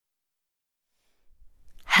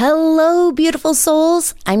Hello, beautiful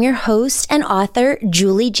souls. I'm your host and author,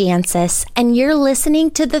 Julie Jancius, and you're listening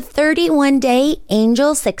to the 31-Day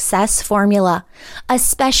Angel Success Formula, a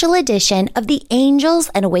special edition of the Angels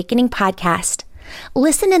and Awakening podcast.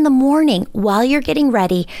 Listen in the morning while you're getting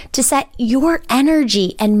ready to set your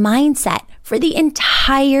energy and mindset for the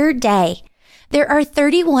entire day. There are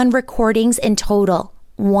 31 recordings in total,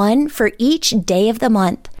 one for each day of the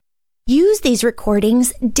month. Use these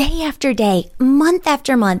recordings day after day, month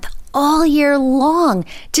after month, all year long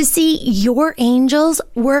to see your angels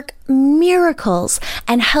work miracles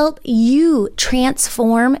and help you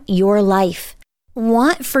transform your life.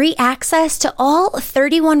 Want free access to all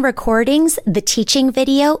 31 recordings, the teaching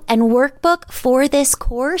video, and workbook for this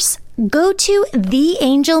course? Go to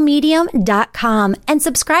theangelmedium.com and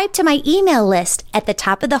subscribe to my email list at the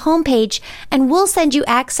top of the homepage, and we'll send you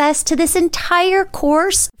access to this entire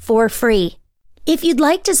course for free. If you'd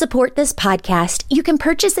like to support this podcast, you can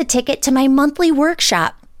purchase a ticket to my monthly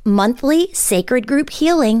workshop, Monthly Sacred Group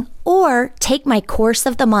Healing, or take my course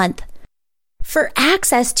of the month. For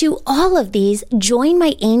access to all of these, join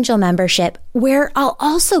my angel membership, where I'll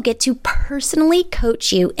also get to personally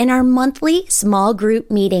coach you in our monthly small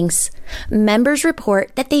group meetings. Members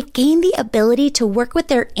report that they've gained the ability to work with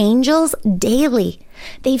their angels daily.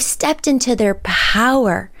 They've stepped into their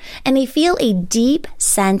power, and they feel a deep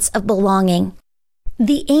sense of belonging.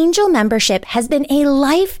 The angel membership has been a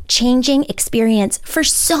life-changing experience for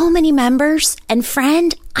so many members, and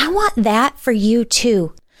friend, I want that for you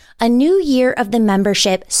too. A new year of the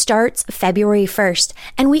membership starts February 1st,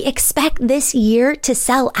 and we expect this year to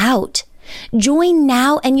sell out. Join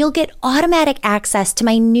now and you'll get automatic access to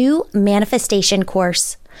my new manifestation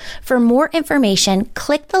course. For more information,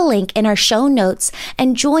 click the link in our show notes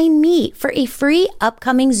and join me for a free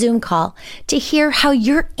upcoming Zoom call to hear how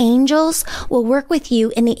your angels will work with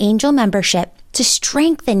you in the angel membership to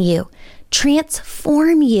strengthen you,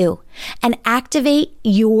 transform you, and activate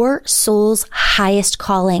your soul's highest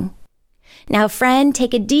calling. Now, friend,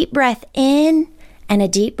 take a deep breath in and a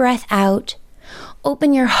deep breath out.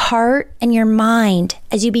 Open your heart and your mind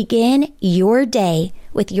as you begin your day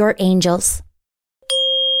with your angels.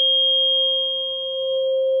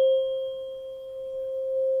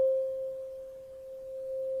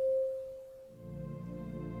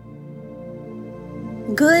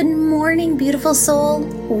 Good morning, beautiful soul.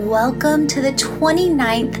 Welcome to the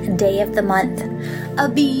 29th day of the month, a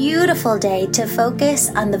beautiful day to focus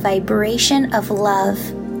on the vibration of love.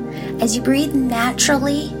 As you breathe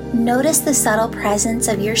naturally, notice the subtle presence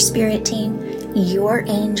of your spirit team, your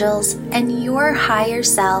angels, and your higher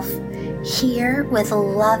self here with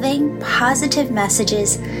loving, positive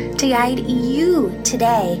messages to guide you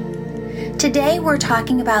today. Today, we're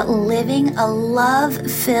talking about living a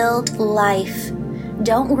love-filled life.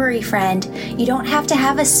 Don't worry, friend. You don't have to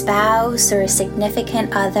have a spouse or a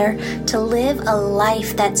significant other to live a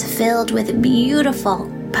life that's filled with beautiful,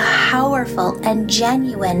 powerful, and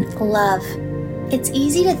genuine love. It's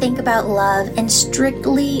easy to think about love in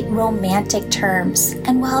strictly romantic terms.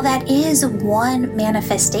 And while that is one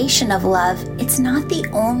manifestation of love, it's not the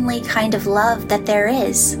only kind of love that there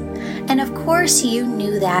is. And of course you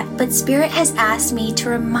knew that, but Spirit has asked me to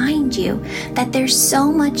remind you that there's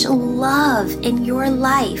so much love in your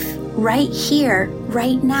life right here,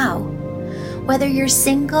 right now. Whether you're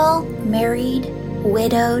single, married,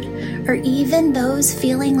 widowed, or even those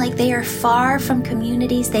feeling like they are far from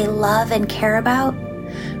communities they love and care about,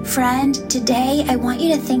 friend, today I want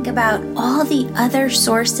you to think about all the other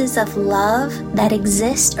sources of love that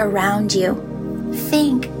exist around you.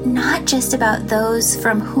 Think not just about those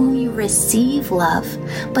from whom you receive love,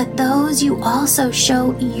 but those you also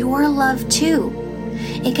show your love to.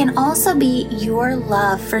 It can also be your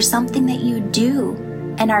love for something that you do,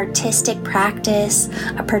 an artistic practice,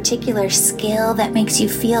 a particular skill that makes you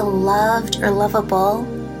feel loved or lovable.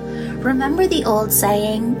 Remember the old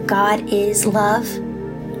saying, God is love?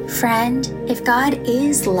 Friend, if God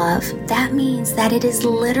is love, that means that it is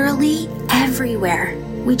literally everywhere.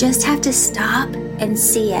 We just have to stop and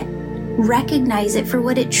see it, recognize it for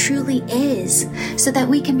what it truly is, so that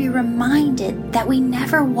we can be reminded that we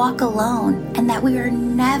never walk alone and that we are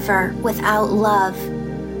never without love.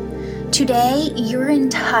 Today, your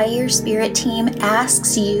entire spirit team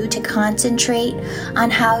asks you to concentrate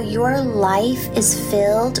on how your life is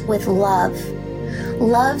filled with love.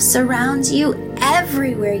 Love surrounds you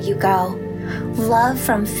everywhere you go. Love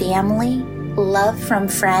from family, love from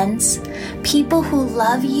friends. People who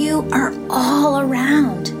love you are all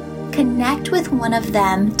around. Connect with one of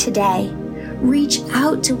them today. Reach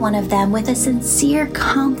out to one of them with a sincere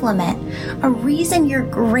compliment, a reason you're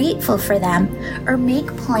grateful for them, or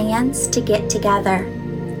make plans to get together.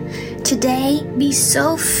 Today, be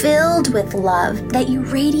so filled with love that you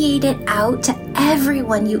radiate it out to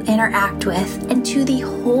everyone you interact with and to the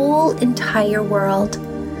whole entire world.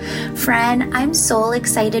 Friend, I'm so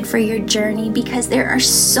excited for your journey because there are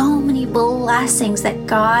so many blessings that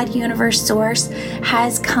God, Universe, Source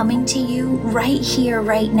has coming to you right here,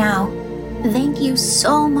 right now. Thank you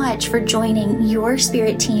so much for joining your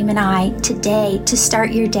spirit team and I today to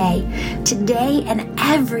start your day, today and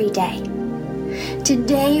every day.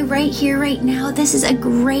 Today, right here, right now, this is a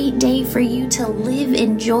great day for you to live,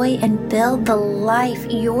 enjoy, and build the life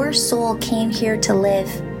your soul came here to live.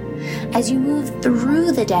 As you move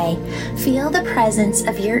through the day, feel the presence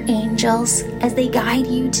of your angels as they guide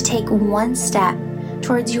you to take one step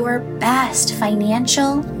towards your best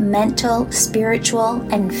financial, mental, spiritual,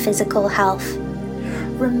 and physical health.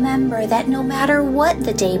 Remember that no matter what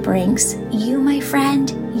the day brings, you, my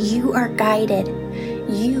friend, you are guided,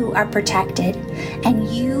 you are protected, and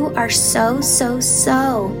you are so, so,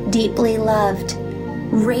 so deeply loved.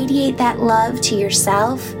 Radiate that love to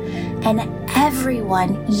yourself and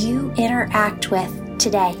everyone you interact with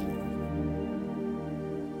today.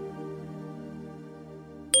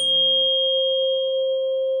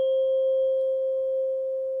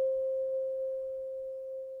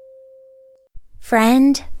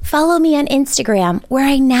 Friend, follow me on Instagram, where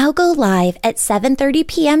I now go live at 7:30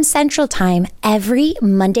 p.m. Central Time every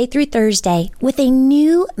Monday through Thursday with a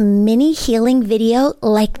new mini healing video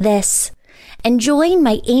like this. And join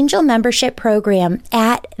my angel membership program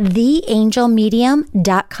at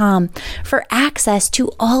theangelmedium.com for access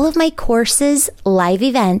to all of my courses, live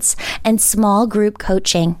events, and small group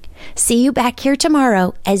coaching. See you back here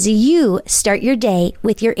tomorrow as you start your day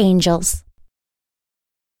with your angels.